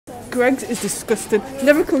Greg's is disgusting.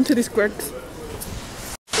 Never come to this Greg's.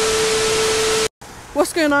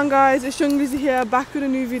 What's going on, guys? It's YXNG LIZZY here, back with a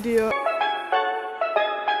new video.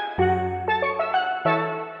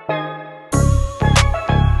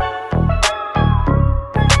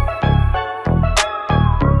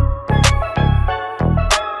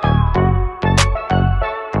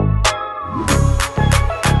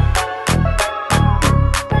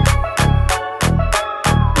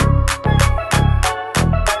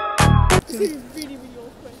 Really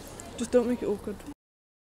awkward. Just don't make it awkward.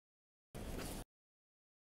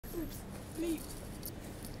 Oops, bleep.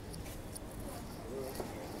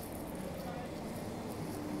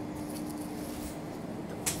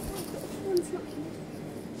 One's not cute.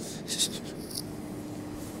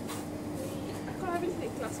 I can't have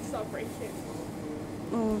anything glass because I'll break it.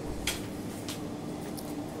 Oh,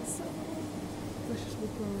 So, let's just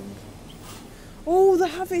walk around. Oh, they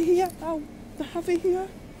have it here. Oh, they have it here.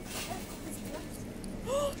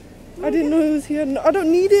 I didn't know it was here. No, I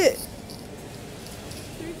don't need it.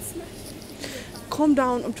 Calm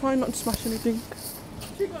down. I'm trying not to smash anything.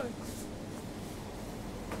 Keep going.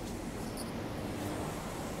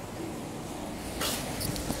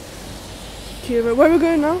 Kira, where are we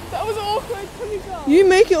going now? That was awkward. Can we go? You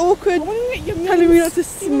make it awkward. I want to get your Telling me not to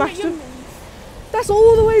smash them. That's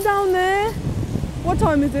all the way down there. What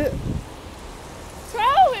time is it?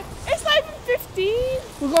 12. It's not even 15.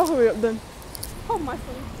 We've got to hurry up then. Oh my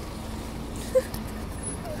phone.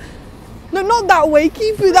 No, not that way.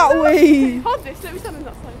 Keep it that way. Hold this. Let me stand on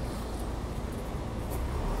that side.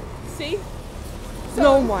 See?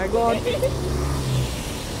 Oh my god.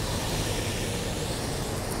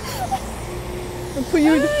 I'll put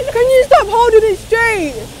you. Can you stop holding it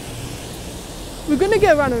straight? We're gonna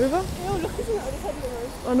get run over. Oh, look, isn't that the head of the road?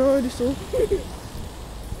 I know, I already saw.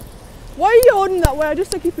 Why are you holding that way? I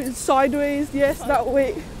just like keep it sideways. Yes, that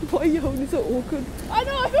way. Why are you holding it so awkward? I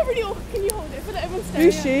know, I feel really awkward. Can you hold it? I feel like everyone's staring.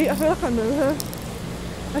 Who's she? I feel like I know her.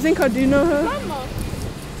 I think I do know her. Grandma.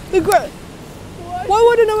 Why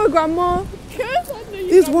would I know her grandma? Because I know you.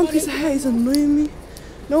 This one piece of hair is annoying me.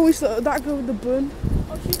 No, it's that girl with the bun.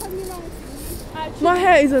 Oh, she's having me around with you. My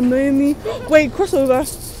hair is annoying me. Wait, crossover.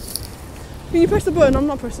 Can you press the button? I'm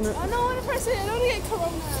not pressing it. I don't want to press it. I don't want to get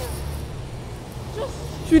corona. Just.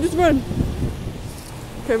 Should we just run?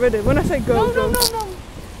 Okay, ready. When I say go, go. No.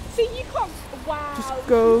 See, you can't. Wow. Just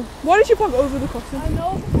go. Why did she park over the crossing? I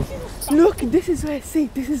know. Look, this is where. See,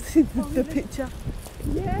 this is the picture.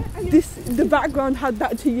 Yeah. And The background had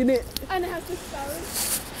that tea in it. And it has the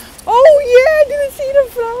flowers. Oh yeah, I didn't see the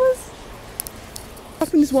flowers.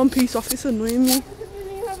 Popping this one piece off, it's annoying me.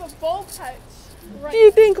 You have a bald patch. Right. Do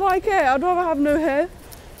you think I care? I'd rather have no hair.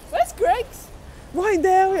 Where's Greg's? Right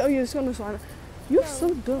there. Wait, oh, you're just gonna sign it. You're so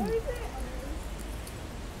dumb. Where is it?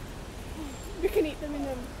 We can eat them in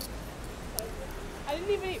them. I didn't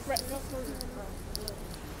even eat breakfast.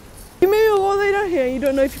 You maybe all the way down here. You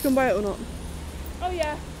don't know if you can buy it or not. Oh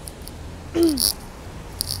yeah.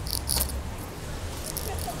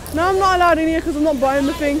 No, I'm not allowed in here because I'm not buying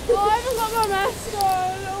the thing. Oh, I haven't got my mask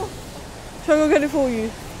on. Shall I go get it for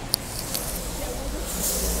you?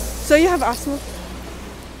 So you have asthma?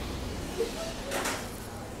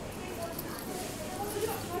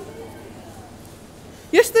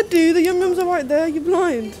 Yes, they do. The yum-yums are right there. You're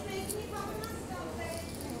blind.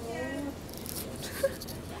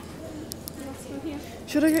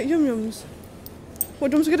 Should I get yum-yums?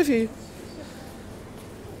 What do you want to get a few?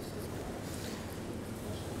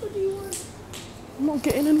 What do you want? I'm not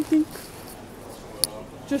getting anything.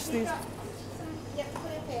 Just these.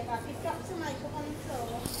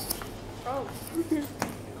 Oh.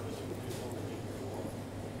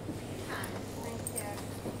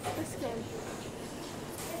 Let's go.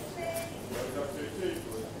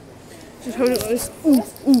 Just hold it like this.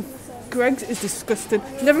 Ooh. Greg's is disgusting.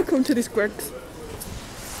 Never come to this Greg's.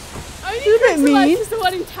 Only You're a bit Greg's mean. like is the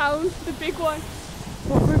one in town, the big one.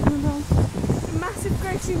 What Greg's in town? The massive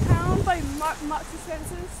Greg's in town by Marks and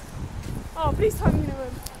Spencer's. Oh, please tell me you know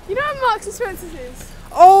him. You know where Marks and Spencer's is?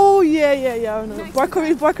 Oh yeah, I know. Next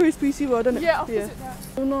Blackberry's PC World, isn't it? Yeah, opposite that.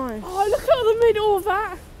 So nice. Oh, look how they made all of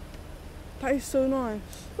that. That is so nice.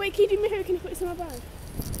 Wait, can you do me a favour? Can you put this in my bag?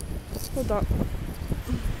 Hold that.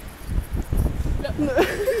 Look. No.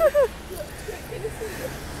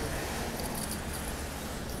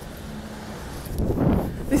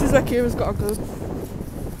 This is where Kira's gotta go.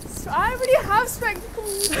 So I already have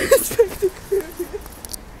spectacles.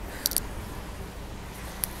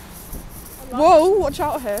 Whoa, watch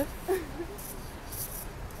out here.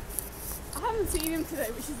 I haven't seen him today,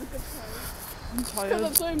 which is a good sign. I'm Because tired.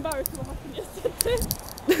 I'm so embarrassed what happened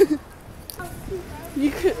yesterday.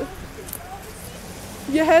 You could.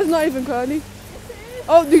 Your hair's not even curly.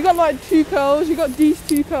 Oh, you got like 2 curls. You got these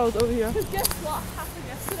 2 curls over here. Because guess what happened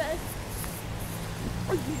yesterday?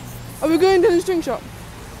 Are we going to the string shop?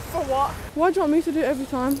 For what? Why do you want me to do it every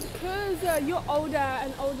time? Because you're older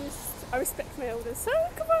and oldest. I respect my elders. So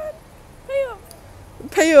come on, pay up.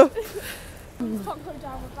 Pay up. Can't go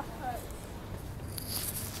down with back hurts.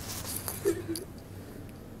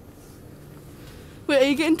 Wait, are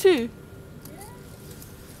you getting 2? Yeah.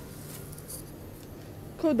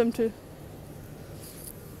 Call them 2.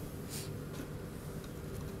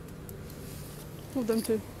 Call them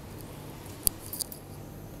 2.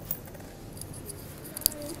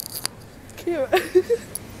 Cute.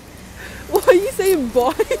 Why are you saying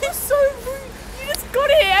bye? You're so rude. You just got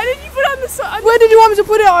it and then you put it on the side. Where did you want me to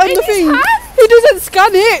put it on In the his thing? hand? He doesn't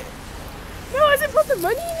scan it. No, I didn't put the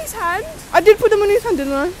money in his hand. I did put the money in his hand,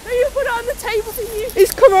 didn't I? No, you put it on the table for you.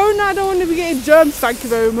 It's Corona, I don't want to be getting germs, thank you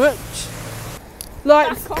very much. Like,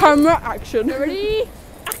 Back on. camera action. Ready?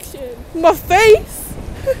 Action. My face!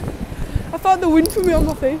 I felt the wind from me on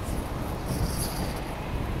my face.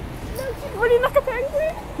 No, she's running like a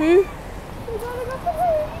penguin. Who? She's running like a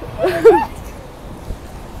penguin.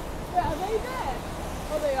 Wait, are they there?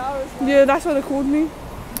 Oh, they are as well. Yeah, that's what they called me.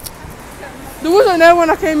 There wasn't there when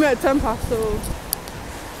I came here at 10 past, so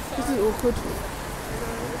this is awkward.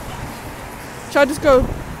 Shall I just go?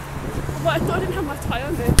 But I thought I didn't have my tie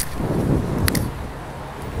on there.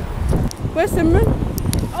 Where's Simran?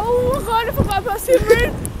 Oh my god, I forgot about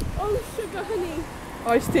Simran. Oh, sugar honey.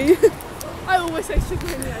 Iced tea. I always say sugar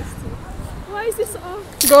honey iced tea. Why is this off?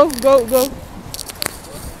 Go, go, go.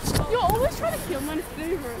 You're always trying to kill my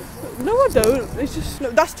flavour. No, I don't. It's just,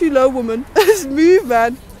 no, that's too low, woman. Just move,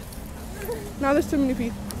 man. Now there's too many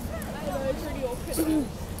people. I know, it's really awkward.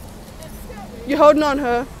 You're holding on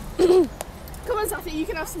her. Come on, Safi, you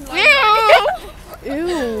can have some light.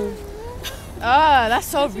 Ew. Ah, that's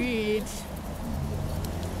so rude.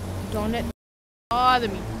 Don't let bother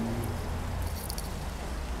me.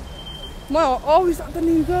 My, oh, is that the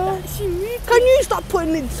new girl? She moved Can you stop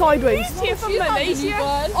putting it sideways? here from Malaysia.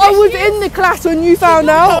 I was in the class when you found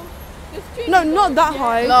out. No, not that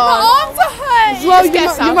high. No. Arms are high. Well, Just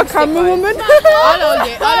get you're my selfie camera stick, woman. I'll hold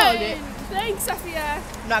it. I'll hold it. Thanks, Safia.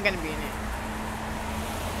 Not gonna be in it.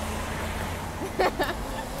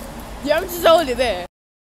 Yeah, I'm just hold it there.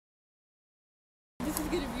 This is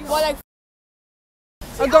gonna be Well, like,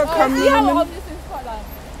 I got camera see how woman. obvious it's quite like.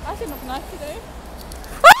 I should look nice today.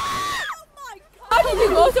 How did you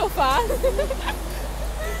go so fast?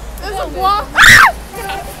 There's a what?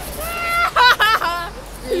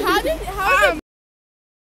 How did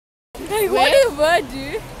Hey, what did the bird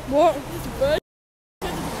do? What? Bird?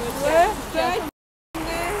 Where?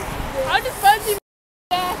 How did bird do?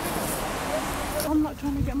 I'm not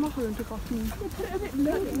trying to get my phone to off me.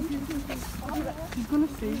 She's gonna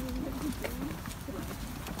see.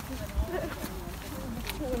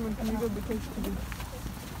 Can you go be close to me?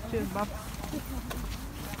 Cheers, Bob.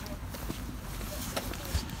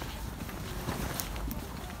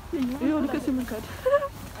 Ew, look at Simon cut.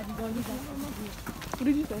 What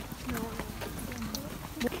did you say?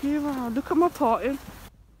 Kira, look at my parting.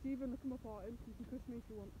 Steven, look at my parting. You can kiss me if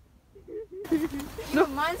you want. Look,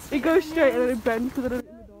 it goes straight and then it bends because I don't in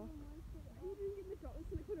the door.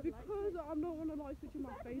 Because I don't want to like switch in my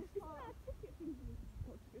face.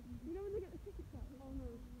 You know when they get the tickets out? Oh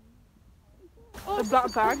no. A black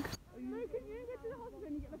bag. No, can you go to the hospital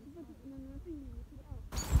and you get like a visit and then the thing you put it out?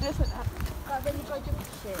 Yes, like that.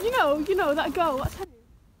 You know that girl, what's her name?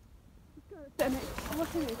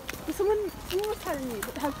 What's her name? There's someone was telling me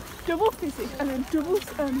that they have double physics and then double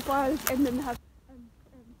biology and then they have